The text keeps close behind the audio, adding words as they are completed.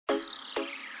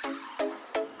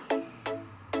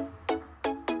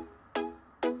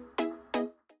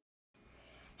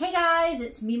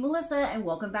it's me, Melissa, and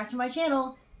welcome back to my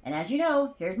channel. And as you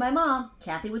know, here's my mom,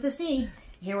 Kathy with a C,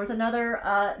 here with another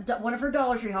one of her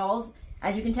Dollar Tree hauls.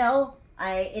 As you can tell,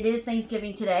 it is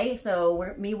Thanksgiving today, so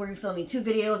we're filming 2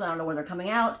 videos. I don't know when they're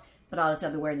coming out, but obviously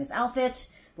I'll be wearing this outfit.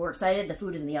 But we're excited. The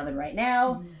food is in the oven right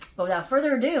now. But without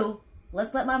further ado,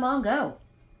 let's let my mom go.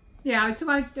 Yeah, I just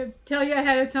want to tell you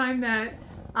ahead of time that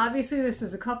obviously this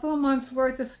is a couple of months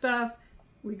worth of stuff.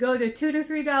 We go to $2 to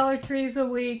 $3 trees a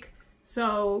week.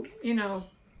 So, you know,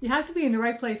 you have to be in the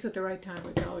right place at the right time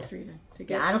with Dollar Tree to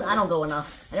get. Yeah, I don't go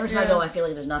enough. And every time I go, I feel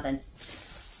like there's nothing.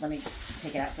 Let me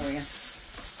take it out for you.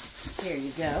 Here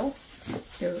you go.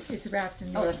 It's wrapped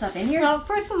in there. Oh, there's stuff in here? Well,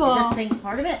 first of all, is this thing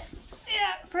part of it?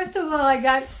 Yeah, first of all, I'd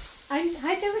never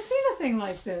seen a thing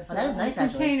like this. Oh, that is nice,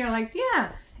 actually. Container, like,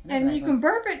 yeah. And nice, you can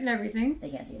burp it and everything. They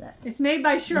can't see that. It's made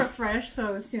by Sure Fresh,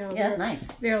 so it's, you know. Yeah, that's nice.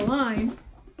 They're lined.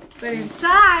 But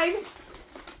inside,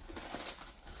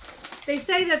 they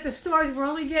say that the stores were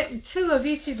only getting 2 of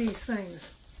each of these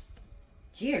things.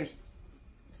 Cheers.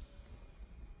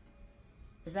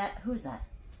 Who's that?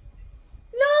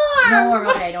 Norm! Norm,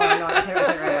 okay, Norm.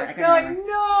 Okay,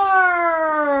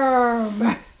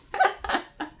 Norm!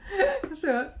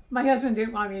 So, my husband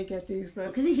didn't want me to get these, but...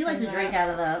 Because he likes to drink out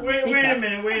of the Wait cups.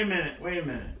 a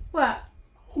minute. What?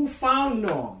 Who found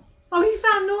Norm? Oh, he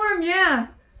found Norm, yeah.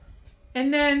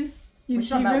 And then... We're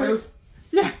talking about Willis?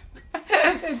 Yeah.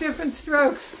 Different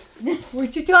strokes.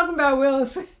 What you talking about,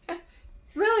 Willis?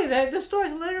 Really, the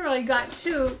stores literally got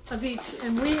 2 of each,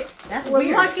 and we were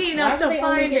lucky enough to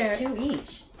find it. 2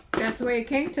 each? That's the way it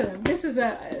came to them. This is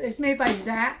it's made by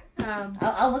Zach.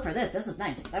 I'll look for this. This is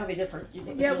nice. That would be good for you.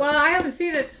 Yeah, well, I haven't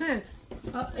seen it since.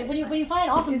 When you find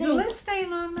awesome things, is the lid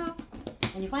stain on though?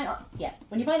 When you find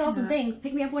awesome things,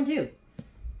 pick me up one too.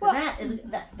 Well,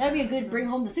 that'd be a good bring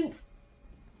home the soup.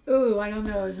 Ooh, I don't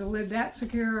know. Is the lid that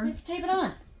secure? Tape it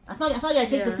on. I saw you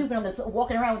take the soup and I'm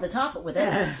walking around with the top with it.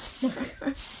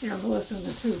 Yeah, Melissa and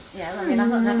the soup. Yeah, I mean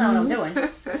that's not what I'm doing.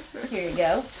 Here you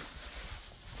go.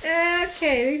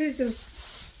 Okay, these are just.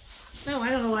 No, I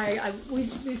don't know why. We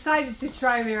decided to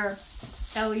try their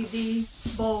LED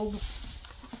bulb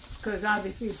because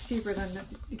obviously it's cheaper than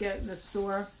to get it in the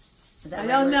store. Is that I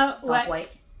don't know soft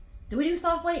white. Do we do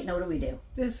soft white? No, what do we do?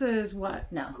 This is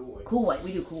what? No, cool white.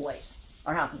 We do cool white.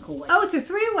 Our house is cool white. Oh, it's a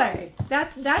 3-way.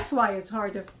 That's why it's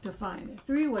hard to find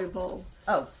a 3-way bulb.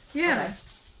 Oh, yeah.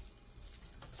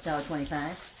 Okay.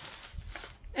 $1.25.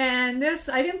 And this,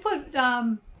 I didn't put.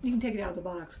 You can take it out of the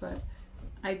box, but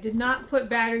I did not put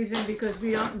batteries in because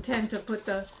we don't intend to put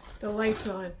the lights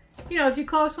on. You know, if you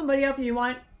call somebody up and you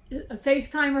want a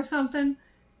FaceTime or something,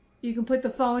 you can put the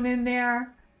phone in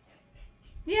there.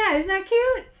 Yeah, isn't that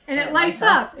cute? And it lights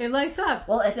up. It lights up.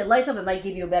 Well, if it lights up, it might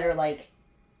give you a better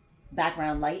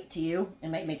background light to you. It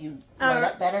might make you light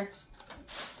up better.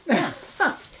 Yeah.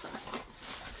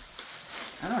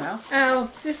 I don't know. Oh,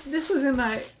 this was in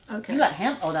my... Okay. You got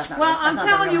hemp? Oh, that's not well, real. I'm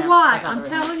telling you why. I'm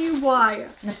telling you why.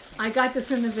 I got this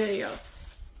in the video.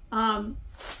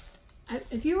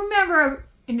 If you remember,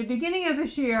 in the beginning of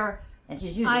this year,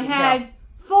 I had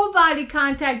full body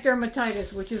contact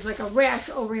dermatitis, which is like a rash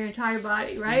over your entire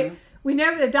body, right?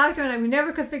 The doctor and I, we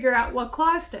never could figure out what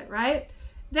caused it, right?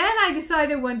 Then I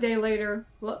decided one day later,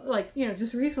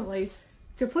 just recently,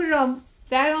 to put it on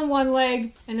one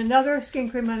leg and another skin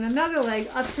cream on another leg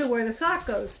up to where the sock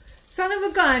goes. Son of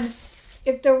a gun,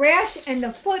 if the rash and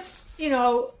the foot,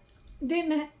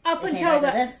 didn't up until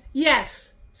this.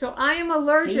 Yes. So I am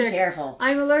allergic. Be careful.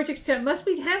 I'm allergic to it. Must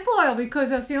be hemp oil because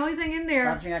that's the only thing in there.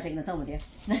 I'm sure you're not taking this home with you.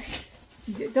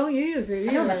 Don't use it.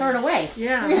 I know, but throw it away.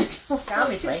 Yeah.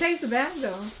 Obviously. Save the bag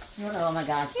though. Oh my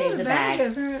gosh, save the bag.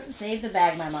 Save the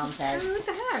bag, my mom says. What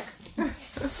the heck?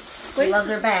 She loves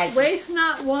her bag. Waste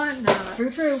not, want not.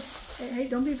 True. Hey,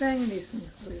 don't be banging these things,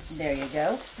 please. There you go.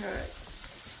 All right.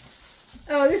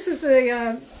 Oh, this is the,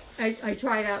 I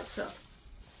tried out stuff.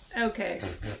 Okay.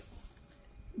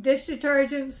 Dish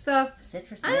detergent stuff.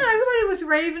 Citrus. I know, everybody was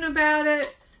raving about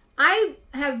it. I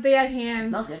have bad hands. It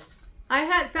smells good.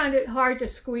 I found it hard to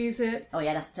squeeze it. Oh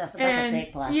yeah, that's a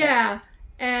thick plastic. Yeah,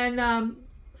 and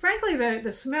frankly,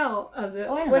 the smell of the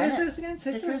what is this again?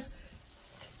 Citrus.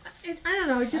 I don't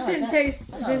know. It just didn't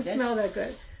smell that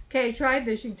good. Okay, tried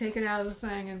this. You can take it out of the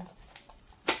thing, and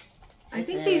I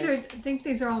think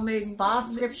these are all made.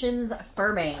 Spa-scriptions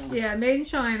firming. Yeah, made in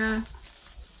China.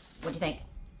 What do you think? It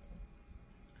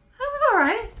was all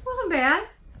right. It wasn't bad.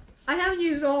 I haven't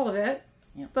used all of it,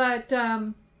 but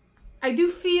I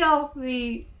do feel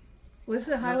what's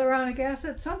the hyaluronic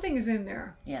acid? Something is in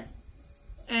there.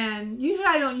 Yes. And usually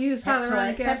I don't use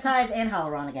hyaluronic acid. Peptides and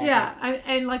hyaluronic acid. Yeah,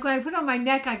 and like when I put it on my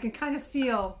neck, I can kind of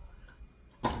feel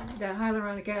that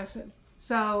hyaluronic acid.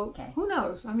 So, who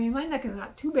knows? I mean, my neck is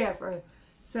not too bad for a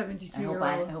 72-year-old.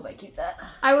 I hope I keep that.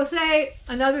 I will say,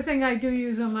 another thing I do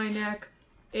use on my neck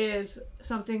is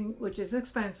something which is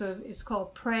expensive. It's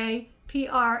called Pray,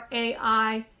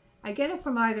 P-R-A-I. I get it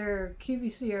from either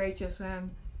QVC or HSN,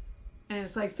 and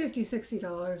it's like $50,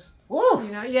 $60. Woo!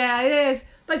 You know, yeah, it is.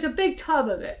 But it's a big tub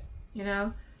of it, you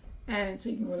know? And so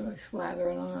you can really slather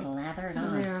it on. Slather it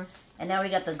on. Yeah. And now we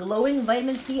got the glowing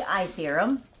vitamin C eye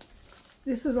serum.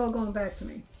 This is all going back to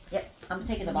me. Yep, I'm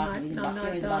taking the boxes. You I'm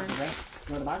not the done. boxes, right?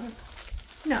 You want the boxes?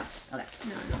 No. Okay.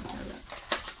 No, I don't have that.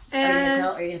 And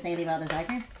are you gonna say anything about this eye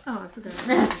cream? Oh, I forgot.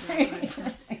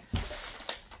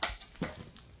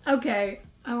 Okay,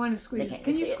 I want to squeeze.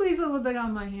 Can you squeeze a little bit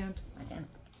on my hand? I can.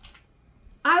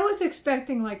 I was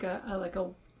expecting like a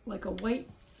white.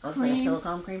 Oh, it's like a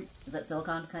silicone cream. Is that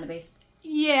silicone kind of base?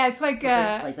 Yeah, it's like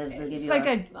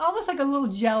almost like a little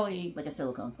jelly. Like a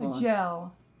silicone. A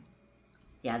gel.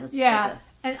 Yeah. This Yeah,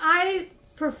 and I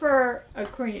prefer a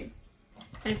cream.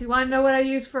 And if you want to know what I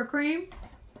use for a cream,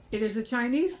 it is a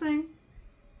Chinese thing.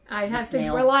 I have to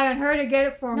rely on her to get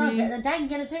it for me. No, Dad can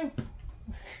get it too.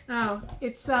 Oh,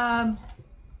 it's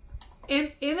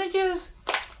Images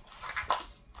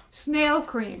snail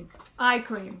cream, eye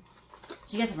cream.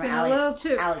 She gets it from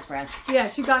AliExpress. Yeah,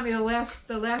 she got me the last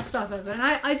stuff of it, and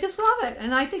I just love it,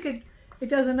 and I think it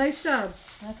does a nice job.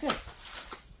 That's good.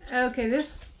 Okay,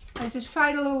 this I just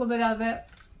tried a little bit of it.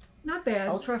 Not bad.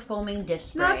 Ultra foaming dish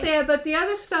spray. Not bad, but the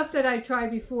other stuff that I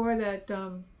tried before that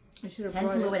I should have 10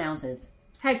 fluid ounces.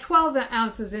 Had 12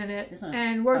 ounces in it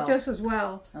and worked just as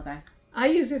well. Okay. I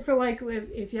use it for like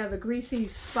if you have a greasy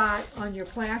spot on your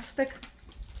plastic.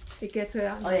 It gets it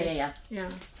out. Oh, nice. Yeah.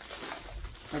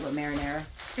 Like with marinara.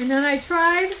 And then I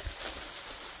tried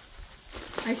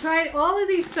all of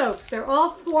these soaps. They're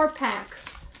all 4 packs.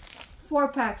 4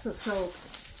 packs of soap.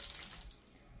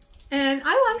 And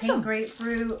I like them. Pink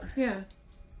grapefruit. Yeah.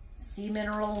 Sea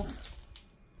minerals.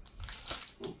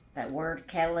 That word,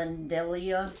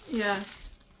 Calendaria. Yeah.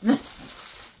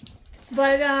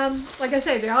 But, like I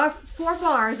say, there are 4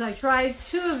 bars. I tried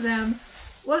 2 of them.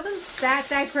 Wasn't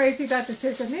that crazy about the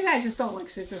citrus. Maybe I just don't like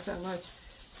citrus that much.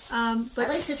 But I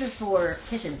like citrus for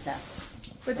kitchen stuff.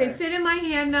 But they fit in my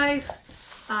hand nice.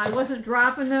 I wasn't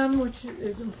dropping them, which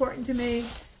is important to me.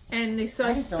 And they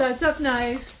suds up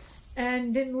nice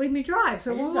and didn't leave me dry.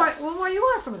 So what more you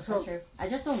want from a soap? I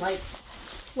just don't like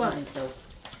using soap.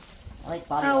 I like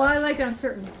body wash. Oh, I like it on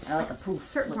certain. I like a poof.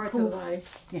 Certain parts of the body.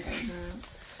 Yeah.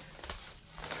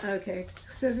 Okay,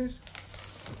 scissors.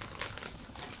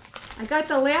 I got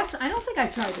the last. I don't think I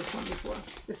tried this one before.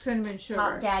 The cinnamon sugar.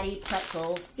 Hot Daddy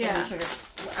pretzels. Cinnamon sugar.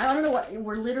 I don't know what.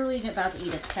 We're literally about to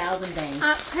eat 1,000 things.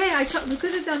 Hey, we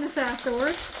could have done this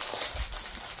afterwards.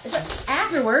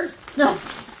 Afterwards? No.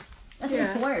 That's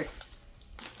even worse.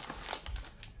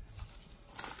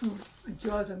 My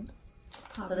jaws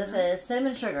are so this is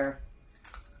cinnamon sugar.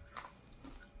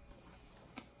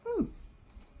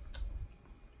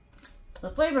 The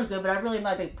flavor's good, but I really am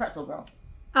not a big pretzel girl.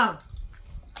 Oh.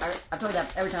 I told you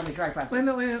that every time we try pretzels. Wait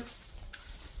a minute.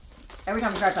 Every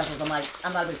time we try pretzels, I'm like,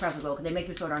 I'm not a big pretzel girl because they make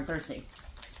you so darn thirsty.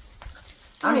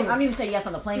 I don't even say yes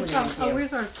on the plane when they give you.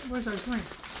 Where's our drink?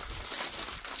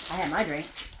 I had my drink.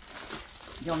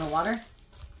 You want no water?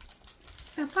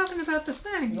 I'm talking about the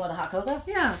thing. You want the hot cocoa?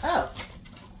 Yeah. Oh.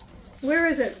 Where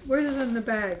is it? Where is it in the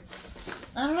bag?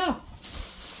 I don't know.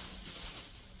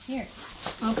 Here.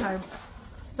 Okay.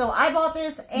 So I bought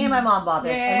this and my mom bought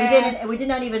this, and we did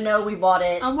not even know we bought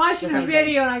it. I'm watching the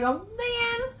video and I go,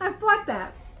 man, I bought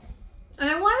that, and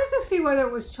I wanted to see whether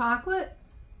it was chocolate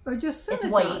or just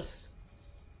cinnamon dust.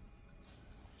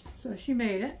 So she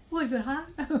made it. Well, is it hot?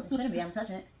 It shouldn't be. I'm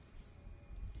touching it.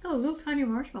 Oh, little tiny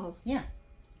marshmallows. Yeah,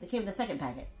 they came in the second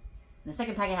packet. And the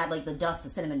second packet had like the dust, the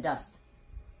cinnamon dust.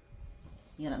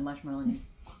 You got a marshmallow in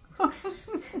it.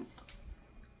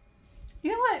 You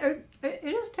know what? It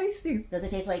is tasty. Does it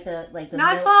taste like the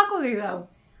not milk? chocolatey though?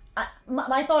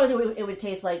 My thought is it would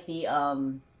taste like the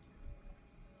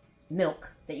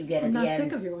milk that you get at the end. I'm not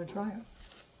sick of you. Want to try it?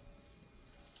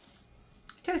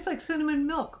 It tastes like cinnamon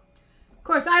milk. Of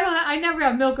course, I never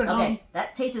have milk at home. Okay,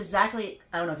 that tastes exactly.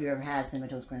 I don't know if you ever had Cinnamon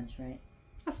Toast Crunch, right?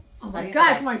 Oh my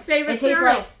god, it's my favorite cereal.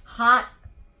 It tastes like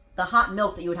the hot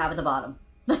milk that you would have at the bottom.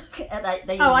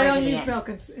 I don't use milk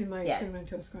in my Cinnamon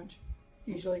Toast Crunch.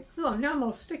 Usually. Oh, now I'm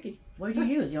all sticky. What do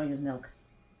you use? You don't use milk.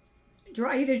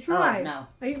 Dry. I eat it dry. Oh, no.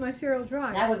 I eat my cereal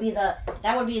dry. That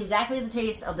would be exactly the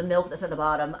taste of the milk that's at the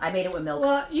bottom. I made it with milk.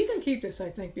 Well, you can keep this,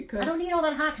 I think, because I don't need all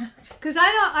that hot. Because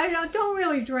I don't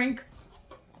really drink.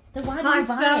 Then why do you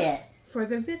buy it? For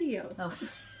the video. Oh.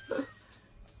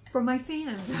 For my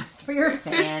fans. For your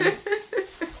fans.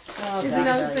 Oh, Here's God,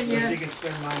 another really. thing So here. she can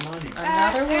spend my money.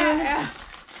 Another one.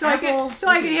 So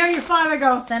I can hear your father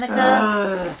go.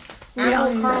 Seneca. We don't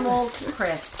Apple need caramel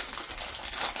crisp.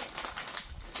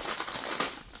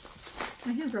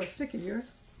 My hands are all sticky.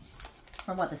 Yours?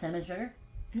 From what? The cinnamon sugar?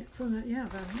 From that, yeah,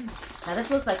 about here. Now this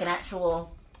looks like an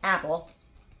actual apple.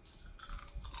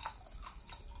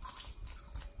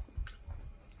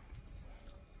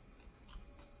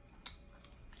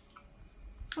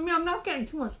 I mean, I'm not getting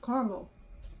too much caramel.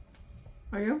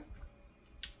 Are you?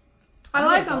 I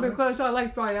like them because I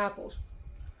like dried apples.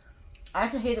 I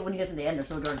actually hate it when you get to the end. They're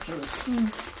so darn chewy.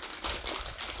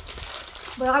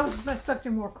 But I was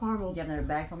expecting more caramel. Do you have another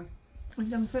bag for me? Would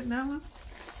them fit in that one?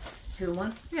 2 in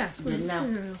 1? Yeah. Didn't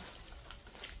know.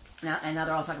 Now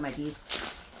they're all sucking my teeth.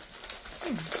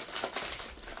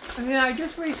 I mean, I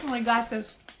just recently got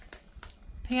this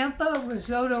Pampa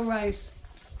risotto rice.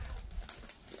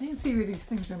 I didn't see where these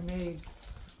things are made.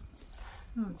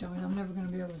 Oh, darn, I'm never going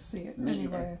to be able to see it. Me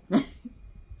anyway. either.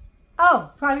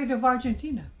 Oh, product of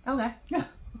Argentina. Okay. Yeah.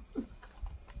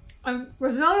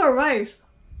 Risotto rice,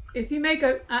 if you make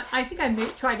a, I think I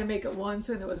tried to make it once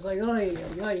and it was like, oh, yeah.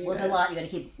 Well, it's a lot. You got to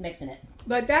keep mixing it.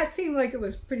 But that seemed like it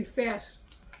was pretty fast.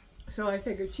 So I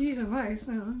figured cheese and rice.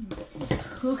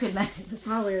 Who could make?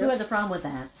 Probably Who had the problem with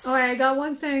that? All right, I got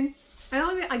one thing.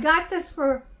 I got this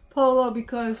for Polo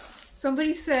because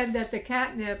somebody said that the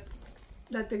catnip,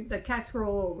 that the cats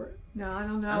roll over it. No, I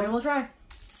don't know. I mean, we'll try.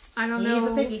 I don't He's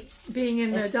know. a picky. Being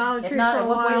in the Dollar Tree If not, for at a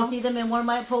one point while. you'll see them in one of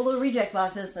my Polo reject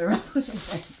boxes. They're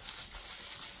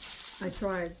I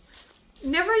tried.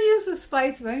 Never use a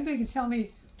spice. If anybody can tell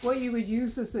me what you would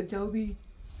use as adobe.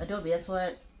 Adobe, that's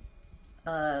what,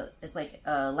 it's like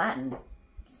Latin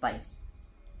spice.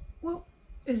 Well,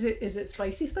 is it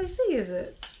spicy? Is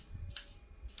it?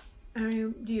 I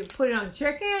mean, do you put it on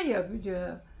chicken?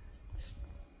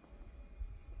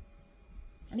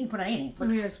 And you can put on anything. Look,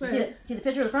 I mean, see the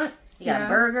picture of the front? You got a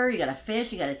burger, you got a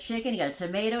fish, you got a chicken, you got a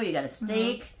tomato, you got a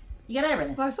steak. You got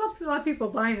everything. Well, I saw a lot of people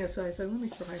buying this, so I said, let me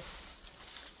try.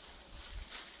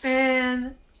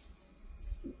 And,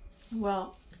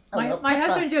 well, my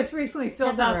husband just recently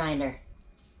filled up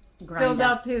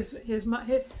his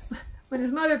when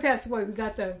his mother passed away. We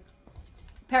got the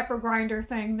pepper grinder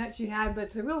thing that she had, but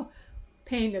it's a real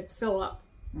pain to fill up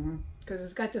because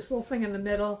it's got this little thing in the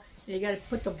middle, and you got to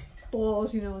put the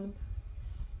balls, in.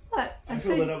 But I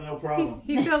filled it up no problem.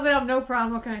 He filled it up no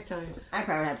problem. What can I tell you? I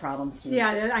probably have problems too.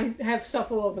 Yeah, I have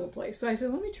stuff all over the place. So I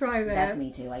said, let me try that. That's me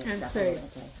too. I have stuff all over the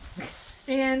place.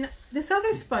 And this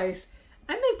other spice,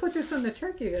 I may put this on the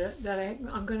turkey that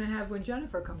I'm going to have when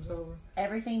Jennifer comes over.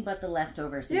 Everything but the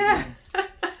leftover seasoning. Yeah.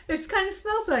 It kind of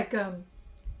smells like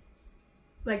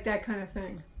that kind of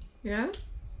thing. Yeah?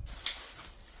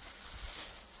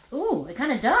 Ooh, it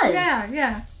kind of does.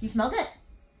 Yeah. You smelled it?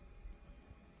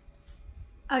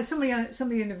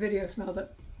 Somebody in the video smelled it.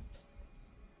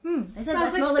 They said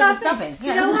that smells like the stuffing.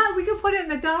 Yeah. You know what? We could put it in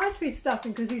the Dollar Tree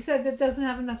stuffing because he said that doesn't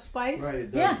have enough spice. Right,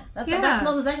 it does. Yeah, that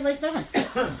smells exactly like stuffing.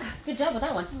 Good job with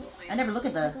that one. I never look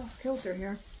at the filter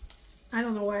here. I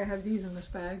don't know why I have these in this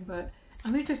bag, but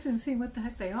I'm interested in seeing what the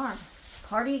heck they are.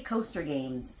 Party coaster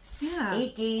games. Yeah.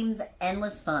 8 games,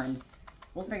 endless fun.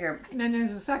 We'll figure. And then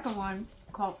there's a second one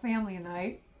called Family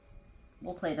Night.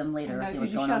 We'll play them later. See did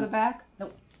what's you going show on. the back?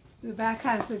 Nope. The back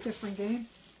has a different game.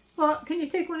 Well, can you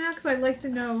take one out? Because I'd like to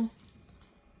know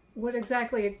what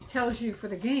exactly it tells you for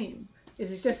the game.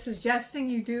 Is it just suggesting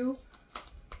you do,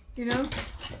 I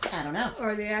don't know.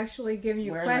 Or are they actually giving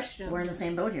you questions? We're in the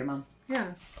same boat here, Mom.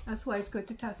 Yeah, that's why it's good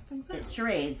to test things out. It's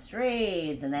charades,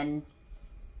 and then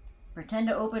pretend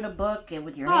to open a book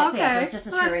with your hands. Okay. Yeah, so it's just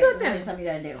a charade. It's really something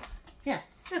you gotta do. Yeah.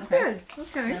 That's good.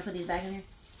 Okay. I'm gonna put these back in here.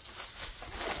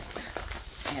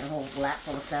 I got a whole lap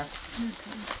full of stuff.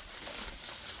 Okay.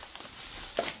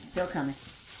 Still coming.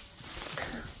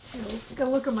 Go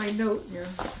look at my note here.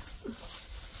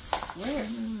 Where?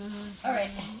 All right.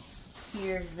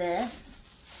 Here's this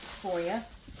for you.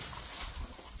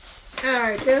 All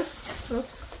right,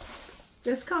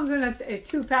 this comes in a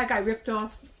 2-pack. I ripped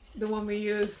off the one we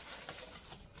used.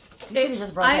 You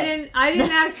just brought I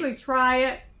didn't actually try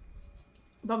it,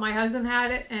 but my husband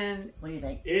had it, and what do you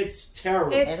think? It's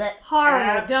terrible. It's Is it?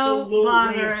 horrible. Don't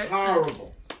bother it.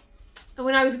 Horrible. And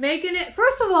when I was making it,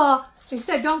 first of all, they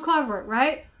said don't cover it,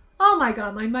 right? Oh my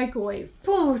God, my microwave,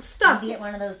 boom, stuff. You get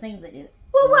one of those things that you.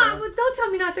 Well, don't tell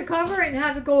me not to cover it and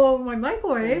have it go over my So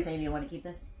microwave. you're saying you want to keep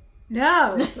this?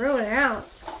 No, throw it out.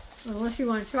 Unless you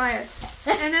want to try it.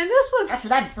 And then this was... After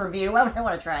that review, why would I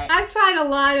want to try it? I've tried a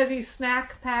lot of these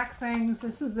snack pack things.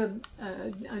 This is a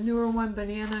newer one,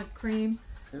 banana cream,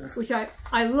 which I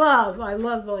love. I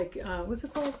love, like, what's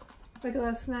it called? Like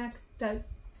a snack?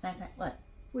 Snack pack? What?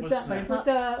 with What's the that? with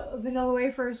the vanilla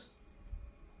wafers.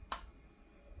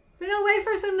 Vanilla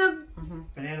wafers and the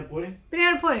Banana pudding?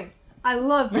 banana pudding. I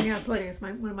love banana pudding. It's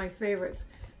one of my favorites.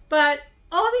 But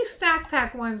all these stack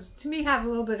pack ones, to me, have a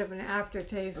little bit of an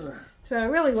aftertaste. Ugh. So it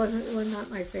really was not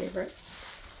my favorite.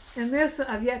 And this,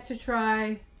 I've yet to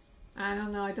try. I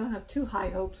don't know. I don't have too high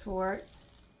hopes for it.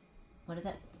 What is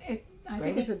it? I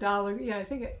think it's $1. Yeah, I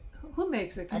think it. Who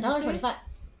makes it? $1.25.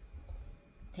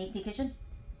 Tasty Kitchen?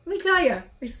 Let me tell you,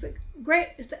 it's great.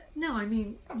 No, I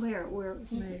mean, where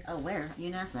it's made. Oh, where? You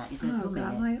didn't ask that. You said Oh, who made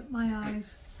God, it. my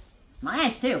eyes. My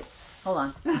eyes, too. Hold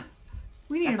on.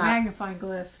 We need a magnifying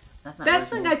glass. Best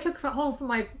thing I took home from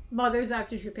my mother's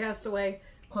after she passed away.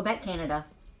 Quebec, Canada.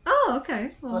 Oh,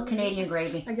 okay. Well, Canadian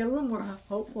gravy. I get a little more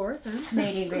hope for it then.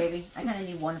 Canadian gravy. I kind of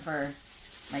need one for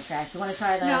my trash. You want to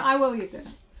try the... No, I will eat that.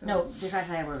 So. No, the trash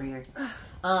I have over here. Do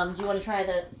you want to try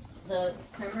the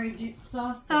cranberry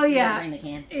sauce? Oh, yeah. Bring the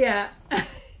can. Yeah.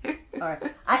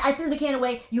 Alright. I threw the can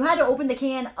away. You had to open the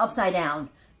can upside down.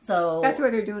 So... That's where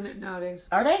they're doing it nowadays.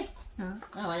 Are they? Yeah.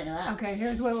 Oh, I didn't know that. Okay,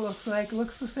 here's what it looks like. It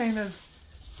looks the same as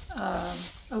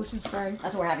Ocean Spray.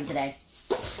 That's what we're having today.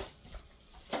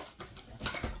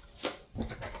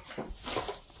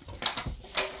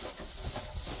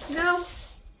 You know,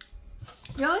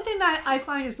 the only thing that I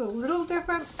find is a little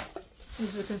different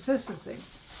is the consistency.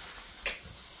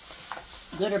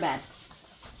 Good or bad?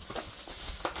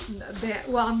 Bad.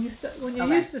 Well, I'm used to, when you're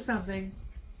used to something.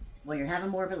 Well, you're having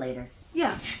more of it later.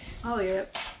 Yeah. Oh, yeah.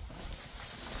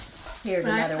 Here's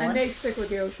another one. I may stick with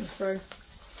the Ocean Spray.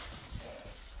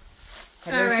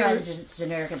 Have you ever tried the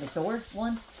generic at the store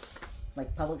one?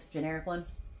 Like Publix generic one?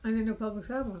 I didn't know Publix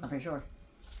had one. I'm pretty sure.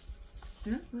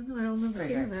 Yeah? I don't remember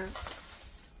seeing that.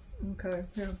 Okay,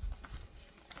 yeah.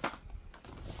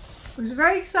 I was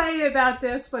very excited about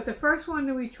this, but the first one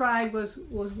that we tried was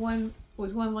one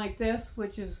like this,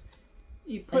 which is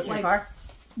you put like car?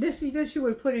 This you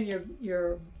would put in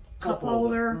your cup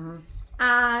holder. Mm-hmm.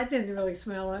 I didn't really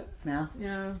smell it. No?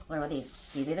 Yeah. What about these?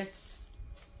 These either?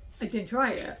 I didn't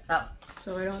try it yet. Oh.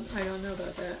 So I don't know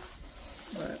about that.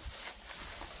 But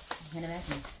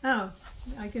oh,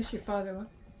 I guess your father won.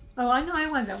 Oh, I know I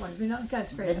won that one. Vanilla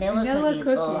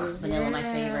cookies. Oh, vanilla, my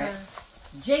favorite.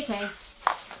 JK.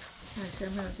 Actually,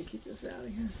 I'm gonna have to keep this out of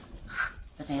here.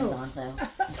 The fan's on, so.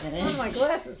 Oh, my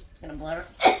glasses. Gonna blur.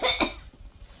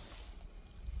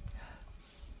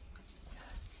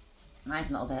 I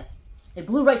smelled it. It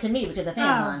blew right to me because the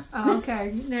fan's on. Oh,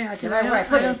 okay. Yeah, where I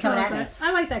put it, it's coming at me.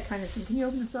 I like that kind of thing. Can you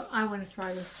open this up? I want to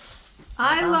try this.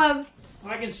 I love.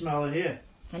 I can smell it here.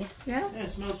 Can you? Yeah? Yeah, it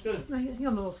smells good. I think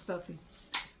I'm a little stuffy.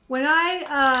 When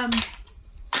I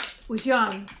was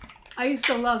young, I used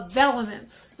to love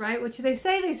Vellements, right? Which they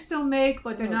say they still make,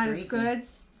 but they're not as good.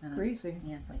 Greasy.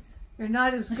 Yeah, it's like... They're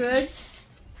not as good.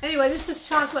 Anyway, this is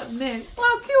chocolate mint.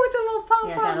 Oh, cute with the little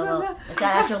pom-poms. It's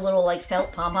got actual little like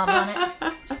felt pom-poms on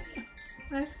it.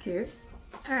 That's cute.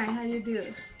 All right, how do you do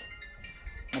this?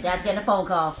 My dad's getting a phone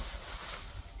call.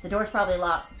 The door's probably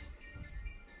locked.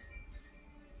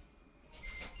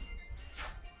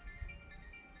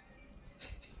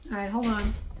 All right, hold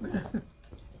on.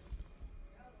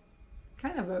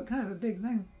 kind of a big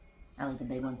thing. I like the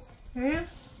big ones. Yeah.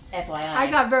 FYI.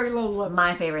 I got very low lip.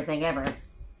 My favorite thing ever.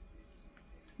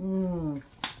 It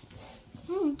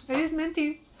is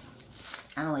minty.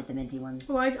 I don't like the minty ones.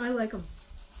 Oh, I like them.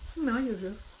 I use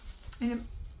this. And a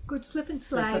good slip and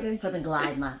slide. Slip and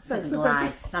glide, ma. Slip and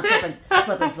glide. Not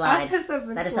slip and slide.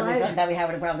 That is something that we have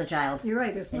when I was a child. You're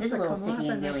right. It is a little sticky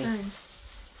and gooey.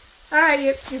 All right,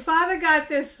 your father got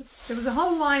this. There was a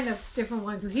whole line of different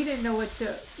ones. He didn't know what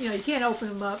to, you can't open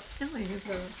them up.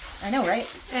 I know, right?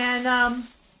 And,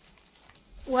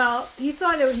 well, he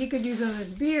thought that he could use it on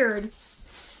his beard.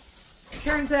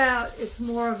 Turns out it's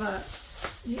more of a,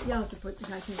 you don't have to put,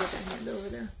 I can get that hand over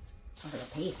there. It's like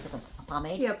a paste, like a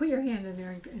pomade? Yeah, put your hand in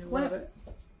there and rub it.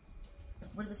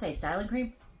 What does it say, styling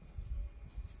cream?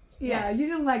 Yeah, you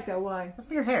didn't like that. Why? That's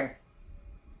for your hair.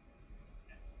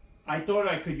 I thought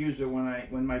I could use it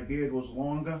when my beard was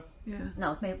longer. Yeah.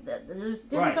 No, it's made. There's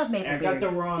different stuff made for beards. I got the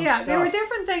wrong stuff. stuff. There were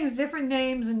different things, different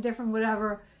names, and different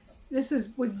whatever. This is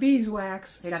with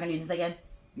beeswax. So you're not gonna use this again?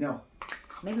 No.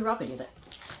 Maybe Rob could use it.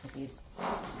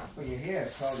 For your hair,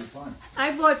 it's probably fun.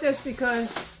 I bought this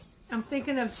because I'm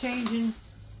thinking of changing.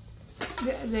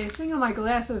 The thing on my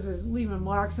glasses is leaving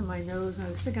marks in my nose, and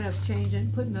I was thinking of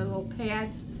changing, putting the little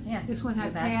pads. Yeah. This one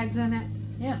had pads in it.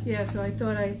 Yeah. Yeah, so I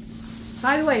thought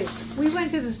By the way, we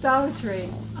went to the Dollar Tree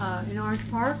in Orange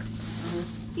Park.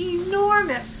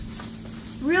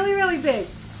 Enormous. Really, really big.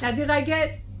 Now, did I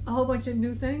get a whole bunch of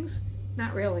new things?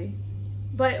 Not really.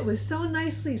 But it was so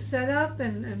nicely set up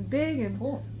and big and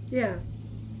cool. Yeah.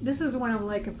 This is the one I'm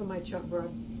liking for my chuck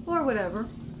rub. Or whatever.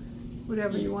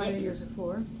 Whatever you want to use it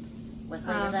for. What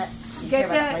flavor is that? Do you Get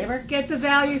care about the flavor? Get the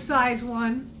value size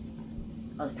one.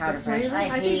 Oh, the powder fresh.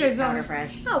 I hate powder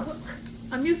fresh. No,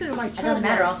 I'm using it in my chuck It doesn't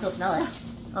matter. I'll still smell it.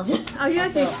 Oh yeah,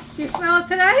 do you smell it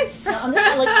today? No,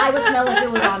 I would smell it if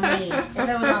it was on me. If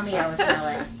it was on me, I would smell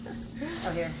it.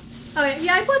 Oh, here. Oh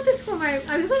yeah, I bought this for my.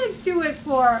 I was going to do it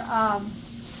for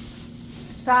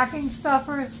stocking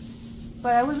stuffers,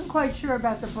 but I wasn't quite sure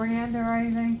about the brand or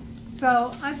anything,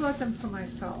 so I bought them for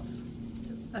myself.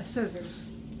 Scissors.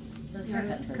 Those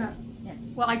haircut scissors. Yeah.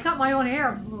 Well, I cut my own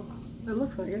hair. It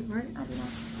looks like it, right? I do not.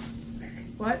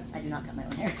 What? I do not cut my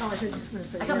own hair. Oh, I thought you were going to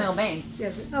say. I cut my own bangs.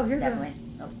 Yes. Oh, here's definitely.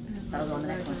 Oh, that'll go on the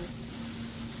next one.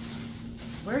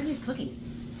 Where's these cookies?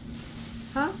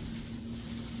 Huh?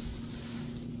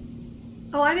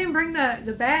 Oh, I didn't bring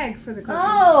the bag for the cookies.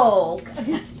 Oh!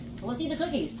 We'll see the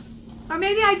cookies. Or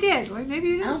maybe I did. Maybe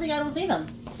you did. I don't see them.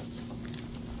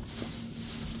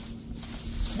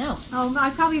 No. Oh, I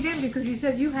probably didn't because you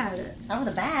said you had it. I don't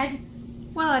have the bag.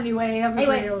 Well, anyway,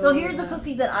 so here's the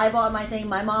cookies that I bought in my thing.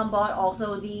 My mom bought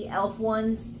also the elf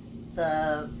ones.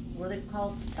 The, what are they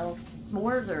called? Elf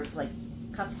s'mores or it's like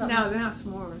cups something? No, they're not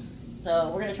s'mores. So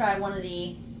we're going to try one of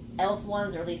the elf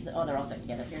ones, or at least, oh, they're all stuck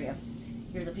together. Here you go.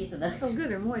 Here's a piece of the... Oh, good,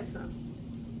 they're moist, though.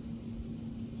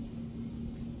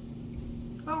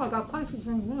 Oh, I got punches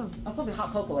from one. I'll put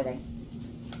hot cocoa, I think.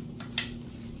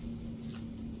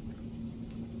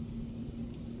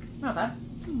 Not bad.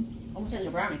 Almost tastes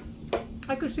like a brownie.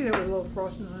 I could see there was a little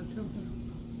frosting on it, too.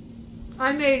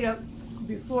 I made it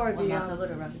before the... hot cocoa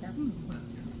to rub it down?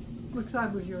 Which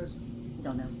side was yours?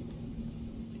 Don't know.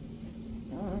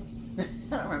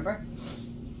 I don't remember.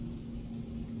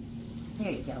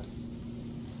 There you go.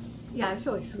 Yeah, it's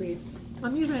really sweet.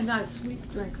 I'm usually not a sweet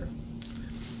drinker.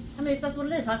 I mean, that's what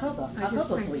it is, hot cocoa. Hot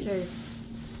cocoa's sweet.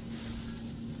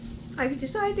 I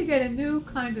decided to get a new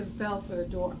kind of bell for the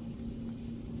door.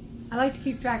 I like to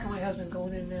keep track of my husband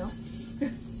going in now.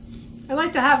 I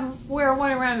like to have him wear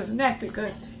one around his neck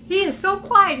because he is so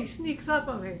quiet, he sneaks up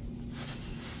on me.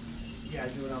 Yeah, I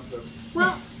do it on purpose.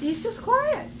 Well, he's just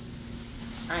quiet.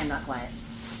 I am not quiet.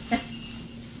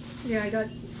 Yeah, I got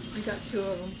 2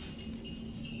 of them.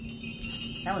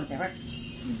 That one's different.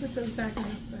 You put those back in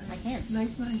this bag. I can.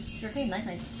 Nice. Sure can.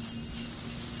 Nice.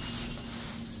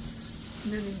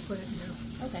 And then you can put it in there.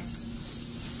 Okay.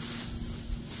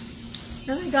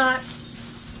 Then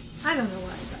I don't know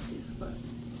why I got these, but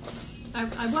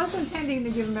I was intending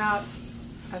to give them out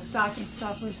as stocking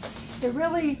stuffers. They're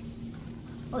really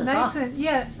nice and,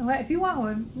 yeah, if you want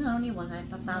one. No, I don't need one. I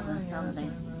found the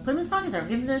things. Put them in stocking stuffers.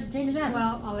 Give them to Jane and Jasmine.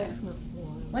 Well, I'll ask them.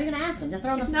 What are you going to ask them? Just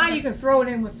throw them. Now you can throw it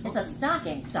in with. It's a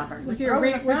stocking stuffer. With your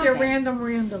random. Yeah.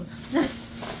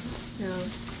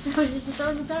 Just throw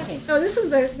it in the stocking. Oh, this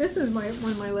is one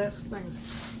of my last things.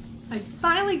 I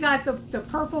finally got the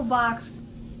P.O.Box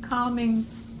calming.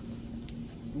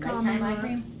 Nighttime eye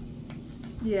cream.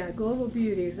 Yeah, Global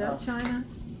Beauty. Is that Oh. China?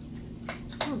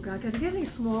 Oh God, can it get any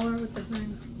smaller with the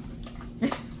things?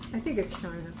 I think it's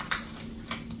China.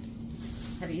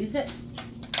 Have you used it?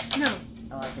 No.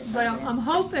 Oh, I see. But I'm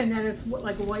hoping that it's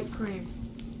like a white cream.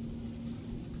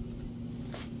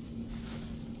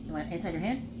 You want it inside your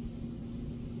hand?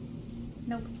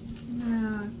 Nope.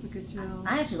 No, it's like a gel.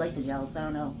 I actually like the gels. I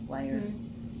don't know why you're...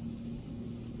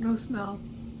 No smell.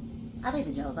 I like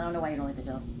the gels. I don't know why you don't like the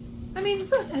gels. I mean,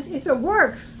 if it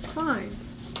works, fine.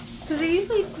 Because they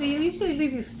usually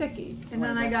leave you sticky. And What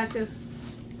then is I this? got this,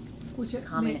 which it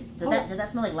Calming. made, Did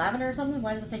that smell like lavender or something?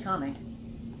 Why does it say calming?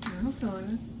 I don't smell it.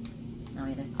 No,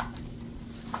 either.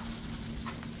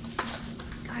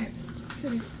 God,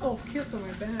 sitting careful on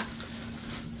my back.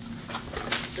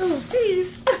 Oh,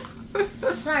 jeez.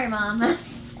 Sorry, Mom. Here,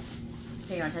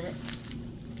 you want to touch it?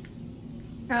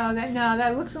 Oh,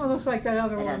 that looks almost like that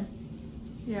other It one. does.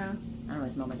 Yeah. I don't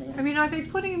really smell much anything. I mean,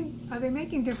 are they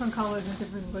making different colors and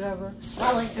different whatever?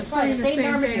 Well, like, it's probably the same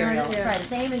darn material. It's probably the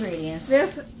same ingredients.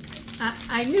 This,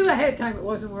 I knew ahead of time it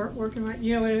wasn't working right.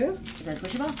 You know what it is? Is that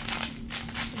squishy ball?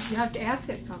 You have to ask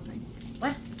it something.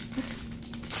 What?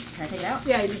 Can I take it out?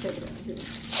 Yeah, you can take it out.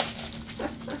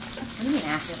 What do you mean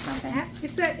ask it something?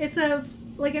 It's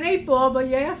like an 8-ball, but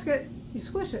you ask it, you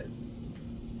squish it.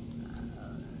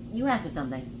 You ask it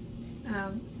something.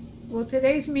 Will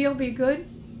today's meal be good?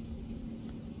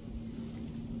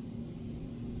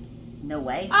 No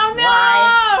way. Oh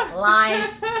no!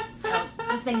 Lies. Oh,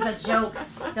 this thing's a joke.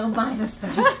 Don't buy this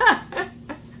thing.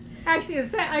 Actually,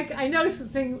 I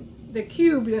noticed the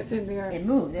cube that's in there. It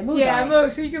moves. It moves. Yeah, it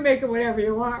moves, so you can make it whatever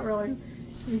you want, really.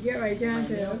 You get right down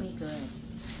to It'll it. be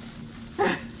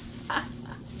good.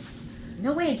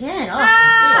 No way again.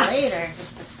 Oh, see you later.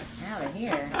 Out of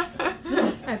here.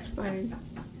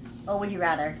 would you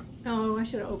rather? Oh, I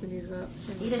should have opened these up.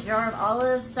 Eat a jar of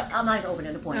olives stuffed... I'm not going to open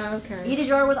it, a point. Oh, okay. Eat a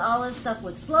jar with olives stuffed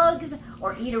with slugs,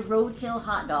 or eat a roadkill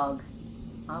hot dog?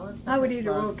 Olives stuffed I would with eat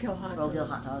slugs. a roadkill hot dog. Roadkill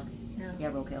hot dog. Yeah.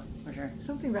 Yeah, roadkill, for sure.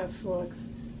 Something about slugs.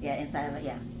 Yeah, inside of it,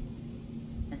 yeah.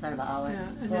 Inside of an olive. Yeah,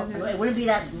 and Well, then it wouldn't be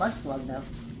that much slug, though.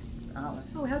 It's an olive.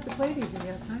 Oh, we have to play these if you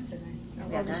have time today.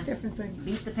 All these different things.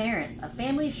 Beat the parents. A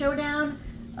family showdown.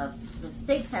 The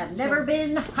stakes have never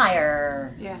been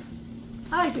higher. Yeah.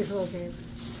 I like these little games.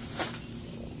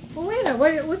 Well, wait a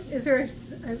minute. What is there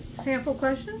a sample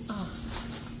question? Oh.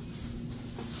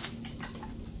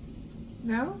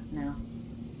 No? No.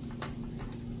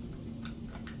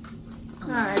 All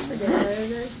right, forget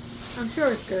it. I'm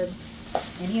sure it's good.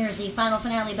 And here's the final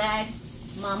finale bag.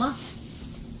 Mama.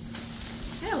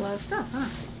 Yeah, a lot of stuff, huh?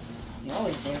 You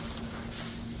always do.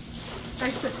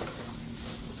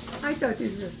 I thought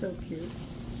these were so cute.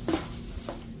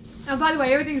 Oh, by the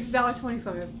way, everything's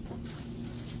 $1.25.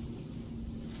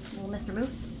 Little Mr.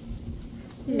 Moose.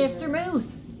 Yeah. Mr.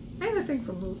 Moose. I have a thing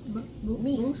for moose.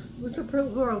 Meese. What's the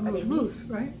plural of Are they moose?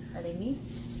 meese? Right? Are they meese?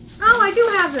 Oh, I do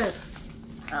have this.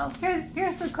 Oh.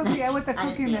 Here's the cookie. I want the I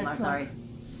cookie didn't see them. mix. I'm sorry.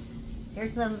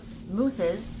 Here's some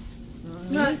mooses.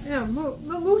 No,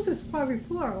 moose is probably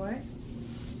plural, right?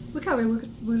 Look how we look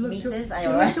Mises?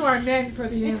 to our men for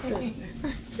the answers.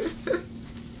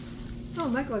 Oh,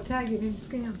 Michael will tag you in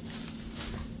scam.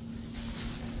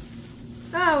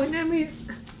 Oh, and then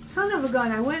son of a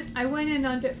gun, I went in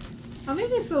under, oh,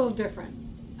 maybe it's a little different.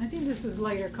 I think this is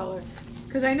lighter color.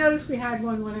 Because I noticed we had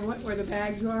one when I went where the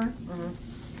bags are. Mm-hmm.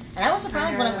 And I was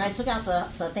surprised when I took out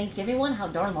the Thanksgiving one, how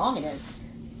darn long it is.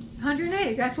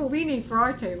 108. That's what we need for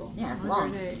our table. Yeah, it's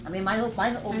long. I mean, mine's over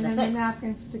and the then 6. the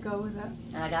napkins to go with it.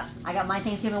 And I got my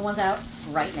Thanksgiving ones out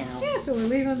right now. Yeah, so we're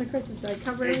leaving on the Christmas. I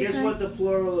covered Hey, everything. guess what the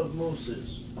plural of moose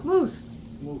is? Moose.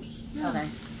 Moose. Yeah. Okay.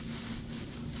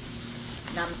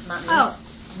 Not moose. Oh,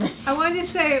 I wanted to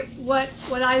say what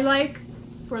I like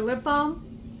for lip balm.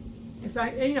 If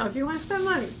you want to spend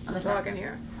money, I'm talking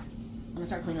here. I'm gonna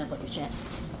start cleaning up with your chat.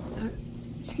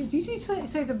 Did you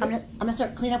say the? I'm gonna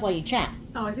start cleaning up while you chat.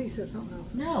 Oh, I think you said something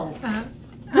else. No.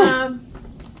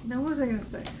 No, what was I gonna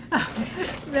say?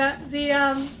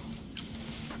 the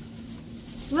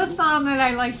lip balm that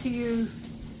I like to use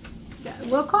that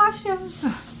will cost you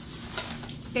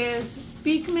is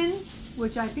Beekman,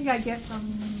 which I think I get from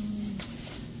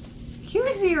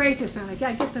QZ or HSN. I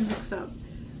get them mixed up,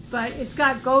 but it's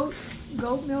got goat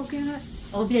milk in it.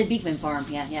 Oh, the Beekman Farm,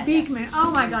 yeah. Beekman.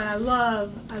 Oh my God, I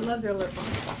love their lip balm.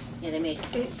 Yeah, they make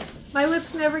my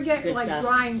lips never get good like stuff.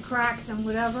 dry and cracked and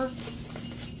whatever.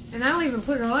 And I don't even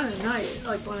put it on at night,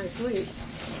 like when I sleep.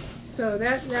 So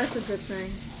that's a good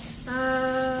thing.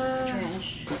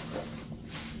 trash.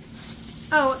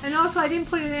 Oh, and also I didn't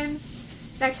put it in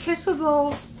that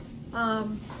Kissable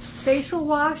facial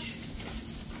wash.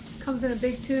 Comes in a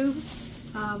big tube.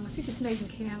 I think it's made in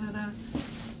Canada.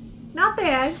 Not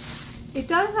bad. It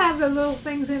does have the little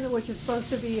things in it which is supposed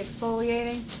to be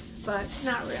exfoliating, but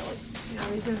not really.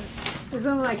 There's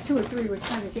only like 2 or 3 which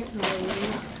kind of get in the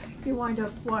way. You wind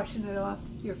up washing it off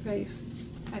your face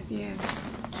at the end.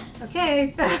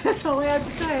 Okay, that's all I have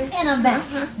to say. And I'm back.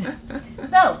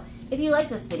 So, if you like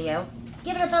this video,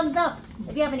 give it a thumbs up.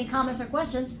 If you have any comments or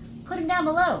questions, put them down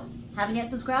below. Haven't yet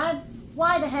subscribed?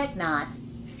 Why the heck not?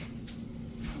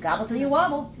 Gobble till you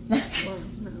wobble.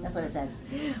 That's what it says.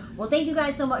 Well, thank you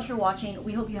guys so much for watching.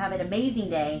 We hope you have an amazing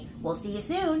day. We'll see you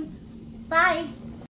soon. Bye.